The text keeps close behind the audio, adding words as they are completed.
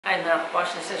Hi mga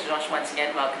kaposh, this is Josh once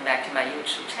again. Welcome back to my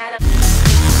YouTube channel.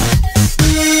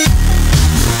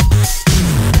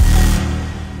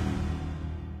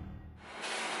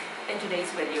 In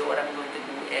today's video, what I'm going to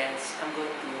do is I'm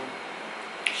going to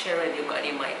share with you kung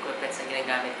ano yung mga equipment na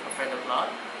ginagamit ko for the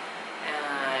vlog.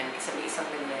 And may isang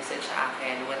nag-message sa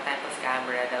akin what type of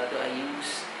camera daw do I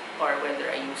use or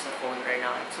whether I use a phone or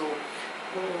not. So,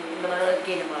 kung nanonood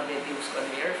kayo ng mga videos ko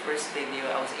on your first video,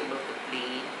 I was able to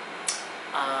play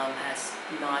has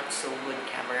not so good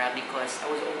camera because I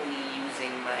was only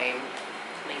using my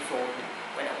phone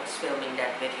when I was filming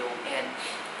that video, and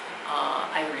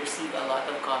I received a lot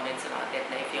of comments about it.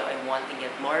 Na if I want to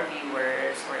get more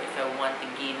viewers or if I want to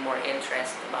gain more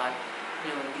interest about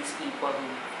these people who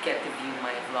get to view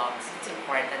my vlogs, it's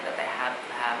important that I have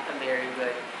to have a very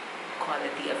good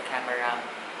quality of camera.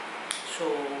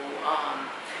 So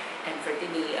and for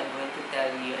today, I'm going to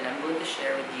tell you and I'm going to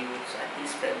share with you, so at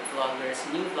least for vloggers,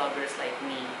 new vloggers like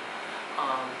me,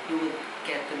 you would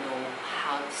get to know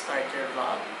how to start your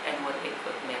vlog and what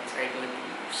equipment are you going to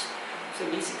use. So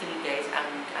basically guys, ang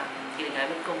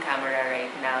ginagamit kong camera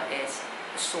right now is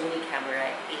Sony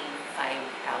camera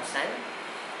A5100.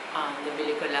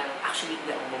 Nabili ko lang, actually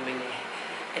hindi ako bumili.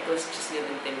 It was just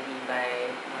given to me by,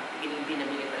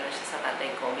 binabili ko lang siya sa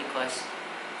tatay ko because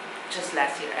just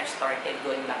last year I started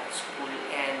going back to school,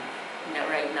 and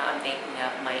right now I'm taking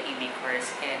up my AB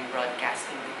course in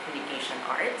broadcasting communication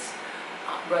arts,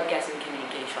 broadcasting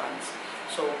communications.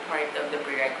 So part of the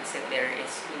prerequisite there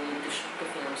is we need to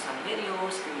film some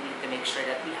videos, we need to make sure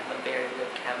that we have a very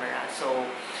good camera. So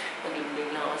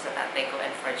nagbibigay lang ako sa tatay ko,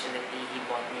 and fortunately he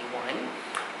bought me one.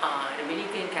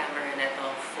 Nabili ko yung camera na to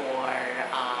for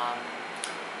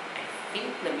I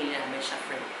think nabili namin siya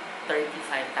for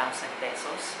 35,000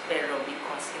 pesos, pero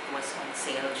because it was on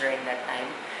sale during that time,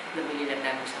 nabili lang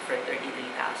namin siya for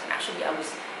 33,000. Actually, I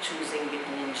was choosing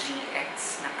between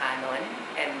GX na Canon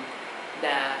and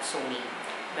the Sony,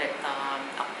 but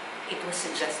it was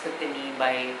suggested to me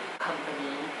by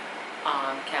company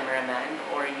cameraman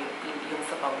or yung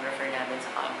photographer namin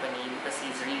sa company, because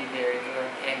he's really very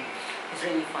good and he's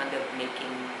really fond of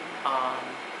making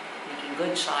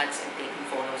good shots and taking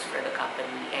photos for the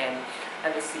company. And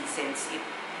obviously, since it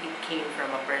came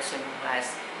from a person who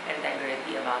has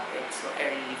integrity about it, so I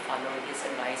really followed his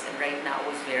advice, and right now I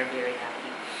was very, very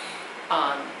happy.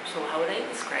 So how would I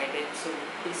describe it? So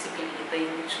basically, ito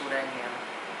yung itsura niya.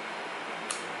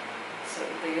 So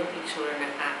ito yung itsura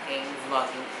ng aking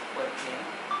vlogging equipment.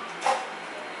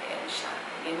 Ayan siya.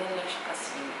 Ganun lang siya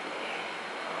kasimple.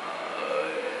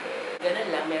 Ganun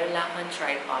lang. Meron lang akong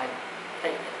tripod.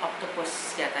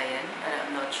 Octopus yata yan.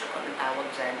 I'm not sure kung ang tawag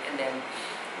dyan. And then,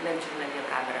 nandiyan lang yung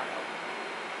camera ko.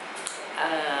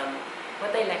 What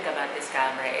I like about this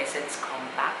camera is it's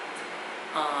compact.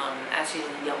 As you know,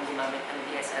 hindi ako gumamit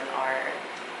ng DSLR.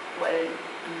 Well,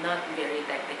 not very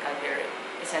technical. Pero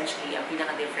essentially, ang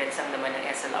pinaka-difference lang naman ng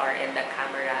SLR and the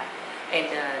camera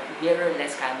and the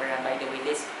mirrorless camera. By the way,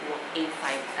 this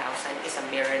A5000 is a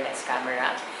mirrorless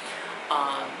camera.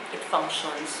 It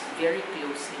functions very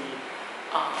closely,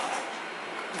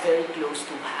 very close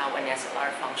to how an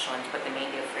SLR functions, but the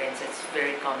main difference is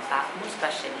very compact, most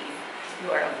especially if you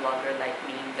are a vlogger like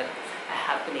me that I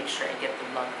have to make sure I get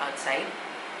the vlog outside.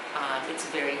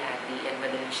 It's very handy and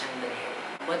madali siyang dalhin.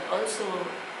 What also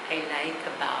I like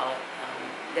about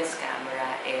this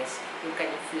camera is you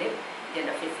can flip,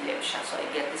 then flip siya, so I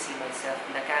get to see myself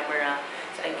in the camera,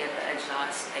 so I get to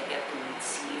adjust, I get to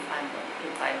see if I'm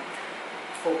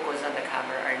focused on the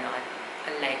camera or not,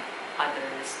 unlike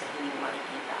others na hindi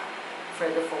makikita. For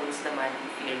the phones naman,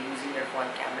 if you're using your phone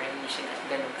camera, hindi siya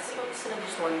ganun kasi. So,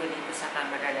 nagustuhan ko dito sa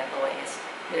camera na to is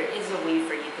there is a way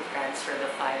for you to transfer the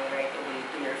file right away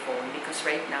to your phone, because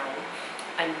right now,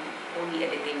 I'm only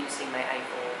editing using my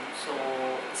iPhone. So,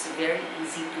 it's very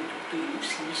easy to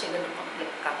use. Hindi siya ganun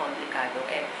ka-komplikado.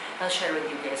 And I'll share with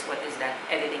you guys what is that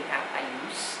editing app I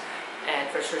use.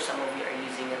 And for sure, some of you are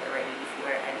using it already if you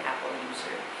are an Apple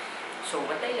user. So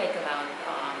what I like about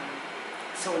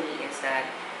Sony is that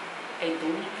I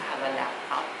don't need to have a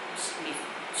laptop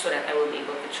so that I will be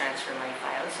able to transfer my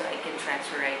files. So I can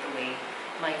transfer right away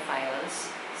my files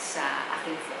sa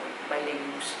aking phone by the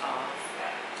use of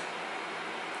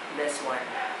this one.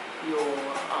 Yung,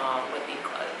 what do you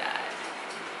call that?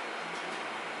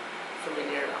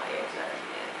 Familiar ba kayo sa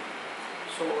yan?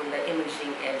 So, the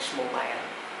Imaging Edge Mobile.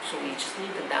 So, you just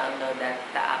need to download that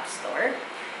the App Store,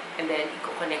 and then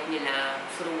i-connect nila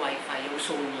through Wi-Fi yung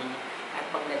Sony, at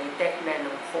pag na-detect na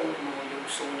ng phone mo yung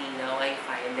Sony na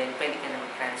Wi-Fi, and then pwede ka na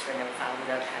mag-transfer ng file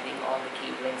without having all the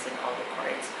cablings and all the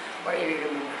cords, or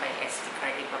i-remove pa yung SD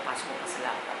card, ipapasok mo pa sa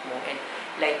laptop mo. And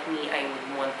like me, I would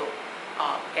want to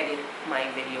edit my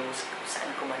videos kung saan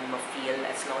ko man ma-feel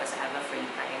as long as I have a free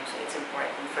time. So it's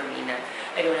important for me na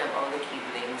I don't have all the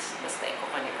cablings. Basta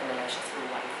i-connect ko na lang siya through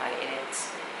Wi-Fi and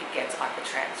it gets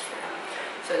auto-transfer.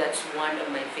 So that's one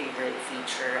of my favorite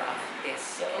feature of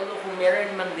this. So, although kung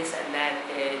meron mang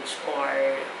disadvantage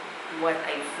or what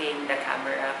I think the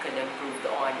camera could improve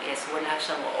on is wala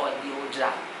siyang audio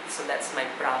jack. So that's my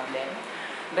problem.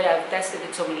 But I've tested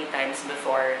it so many times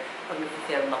before pag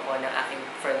nag-film ako ng aking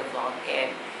for the vlog,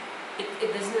 and it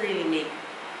doesn't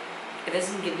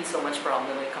give me so much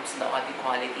problem when it comes to the audio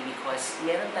quality because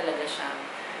meron talaga siyang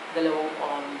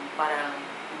dalawang parang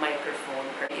microphone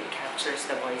or it captures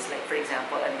the voice. Like for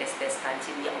example, at this distance,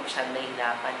 hindi ako masyadong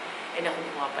nahihirapan and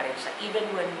nakukuha pa rin siya.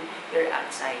 Even when you're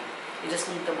outside, you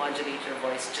just need to modulate your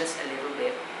voice just a little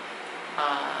bit.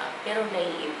 Pero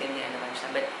naiintindihan naman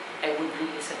siya. But I would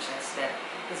really suggest that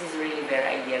this is really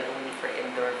very ideal only for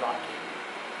indoor vlogging.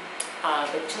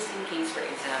 But just in case, for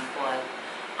example,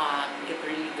 it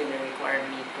really gonna require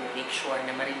me to make sure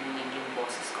na marinig yung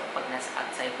boses ko pag nasa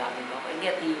outside vlogging ako. I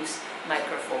get to use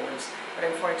microphones, but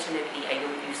unfortunately, I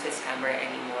don't use this camera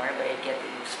anymore, but I get to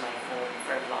use my phone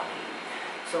for vlogging.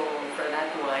 So, for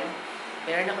that one,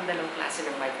 meron akong dalawang klase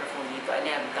ng microphone dito, and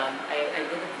I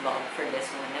did a vlog for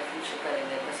this one. Na-feature ka rin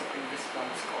dito sa previous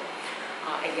vlogs ko.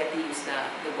 I get to use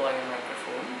the Boya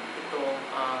microphone. Itong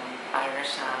para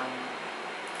siyang,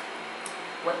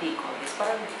 what do you call this?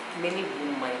 Parang mini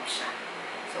boom mic siya.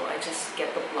 So I just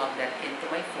get to plug that into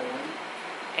my phone,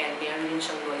 and meron din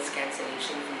siyang noise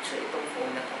cancellation feature itong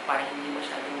phone na to para hindi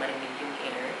masyadong marinig yung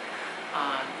air.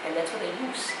 And that's what I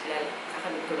use.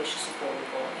 Kakamit ko na siya sa phone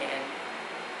ko, and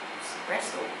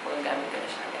presto, magagamit ko na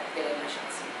siya agad. Ganun na siya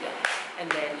kasimple. And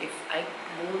then if I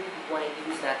would want to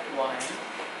use that one,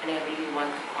 and I really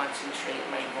want to concentrate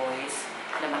my voice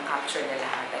na makapture na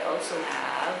lahat, I also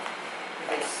have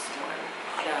this one,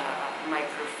 the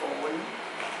microphone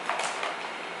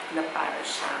na para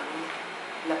siyang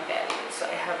lapel. So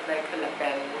I have like a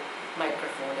lapel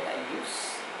microphone that I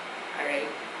use. Alright?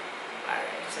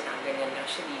 So ganyan lang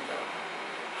siya dito.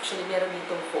 Actually, meron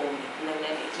ditong phone.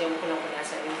 Nang-itlem ko lang kung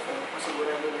nasa yung phone ko. Siguro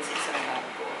doon sa isang bag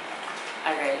ko.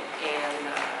 Alright,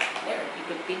 and there,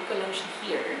 ipipin ko lang siya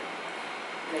here.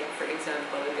 Like, for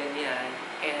example, ganyan.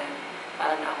 And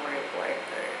parang na akong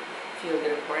reporter, field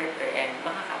reporter, and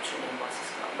makakapture ng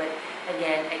boses ko. But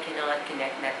again, I cannot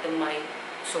connect that to my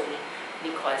Sony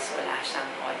because wala siyang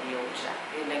audio jack.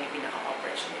 Yun lang yung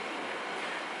pinaka-opportunity niya.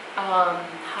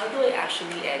 How do I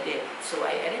actually edit? So,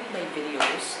 I edit my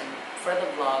videos and for the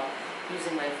vlog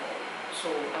using my phone. So,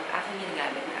 ang aking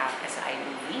ginagamit na app is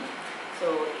iMovie.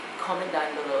 So, comment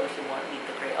down below if you want me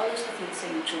to create. Also, I think sa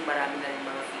YouTube, marami na rin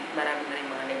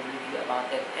mga nag-review about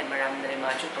it and marami na rin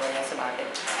mga tutorials about it.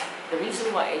 The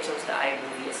reason why I chose the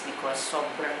iMovie is because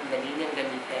sobrang dali niyang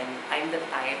gamitin. I'm the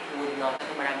type who would not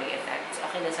have maraming effects.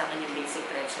 Okay na sa akin yung basic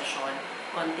transition,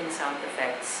 konting sound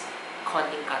effects,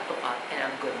 konting cut-to-cut, and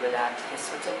I'm good with that.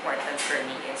 Because what's important for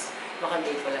me is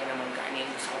makonvey ko lang naman ano yung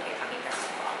gusto kong ipakita sa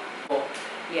vlog. So,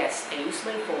 yes, I use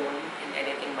my phone in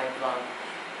editing my vlog.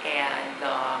 And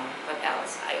what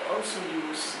else? I also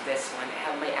use this one. I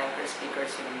have my Anker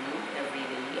speakers with me every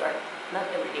day, or not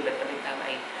every day, but every time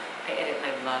I edit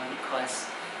my vlog because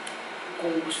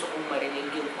kung gusto kong marinig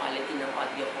yung quality ng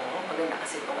audio ko, maganda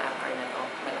kasi itong Anker na to.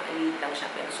 Malaki lang siya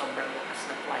pero sobrang lakas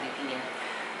ng quality niya.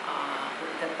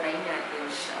 Try natin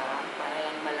siya para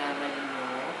lang malaman niyo.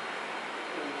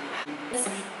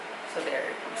 So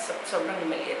there, sobrang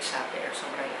maliit siya pero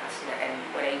sobrang lakas niya. And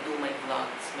when I do my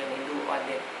vlogs, when I do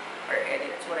audit or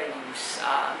edit, that's what I use.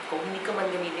 Kung hindi ko man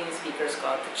gamitin yung speakers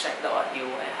ko to check the audio,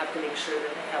 I have to make sure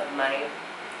that I have my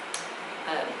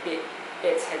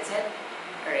Beats headset,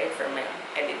 alright, for my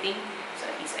editing. So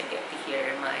at least I get to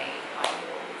hear my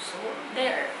audio. So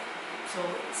there. So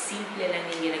simple lang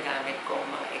yung ginagamit ko,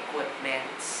 mga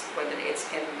equipments, whether it's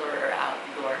indoor or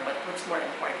outdoor. But what's more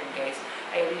important, guys,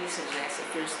 I really suggest if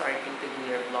you're starting to do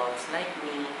your vlogs like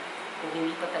me, kung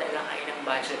hindi pa talaga kaya ng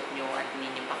budget nyo at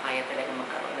hindi nyo pa kaya talaga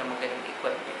magkaroon ng magandang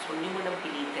equipment, huwag nyo mo nang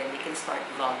pilitin. You can start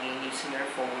vlogging using your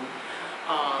phone.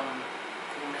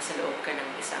 Kung nasa loob ka ng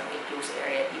isang enclosed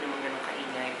area, hindi naman ganun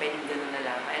kaingay, pwedeng ganun na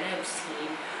lang. And I've seen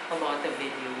a lot of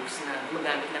videos na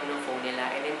magamit lang ng phone nila.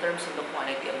 And in terms of the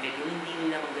quality of video, hindi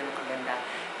nila naman ganun kaganda.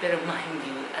 Pero mind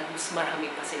you, mas marami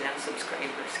pa silang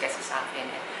subscribers kaysa sa akin.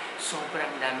 And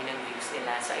sobrang dami ng views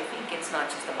nila. So I think it's not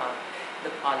just about the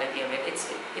quality of it. It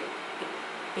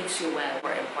pays you well.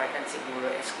 More important siguro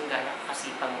is kung gaano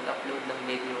kasipang mag-upload ng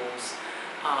videos,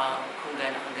 kung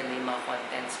gaano kaganda yung mga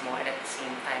contents mo, and at the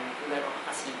same time, kung gaano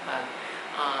kakasipag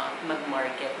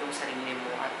mag-market ng sarili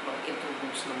mo at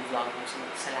mag-introduce ng vlog mo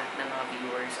sa lahat ng mga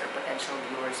viewers or potential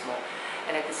viewers mo.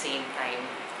 and at the same time,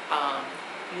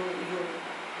 yung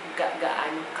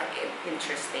gaano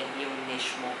ka-interesting yung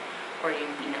niche mo or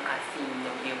yung pinaka-theme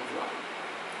ng yung vlog.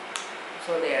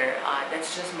 So there,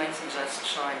 that's just my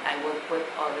suggestion. I will put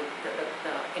all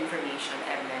the information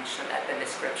I mentioned at the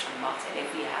description box. And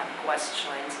if you have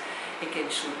questions, you can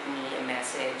shoot me a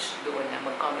message doon na.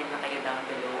 Mag-comment na kayo down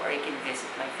below, or you can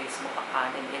visit my Facebook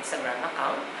account and Instagram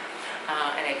account.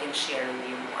 And I can share with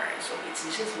you more. So it's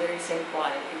just very simple.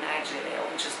 Imagine, I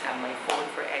don't just have my phone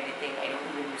for editing. I don't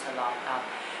even use a laptop.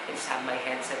 I just have my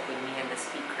headset with me and the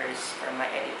speakers for my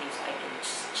editing, so I can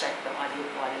just check the audio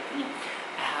quality.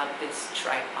 I have this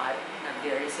tripod na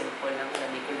very simple lang,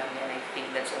 nabili ko lang yan. I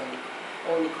think that's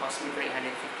only cost me 350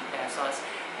 pesos,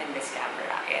 and this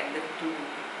camera and the two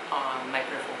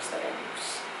microphones that I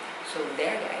use. So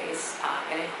there, guys,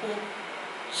 and I hope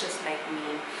just like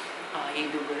me, you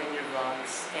do good in your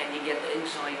vlogs and you get to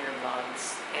enjoy your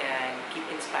vlogs and keep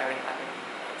inspiring other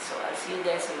people. So I'll see you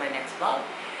guys in my next vlog,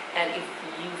 and if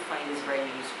you find this very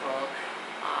useful,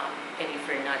 and if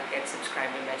you're not yet subscribed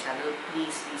to my channel,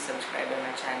 please subscribe to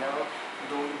my channel.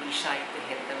 Don't be shy to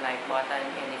hit the like button,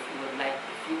 and if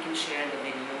you can share the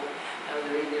video, I would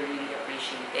really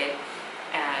appreciate it.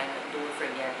 And don't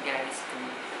forget, guys, to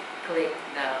click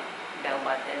the bell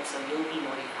button so you'll be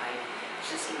notified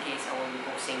just in case I will be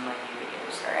posting my new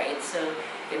videos. Alright, so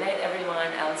good night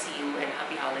everyone. I'll see you in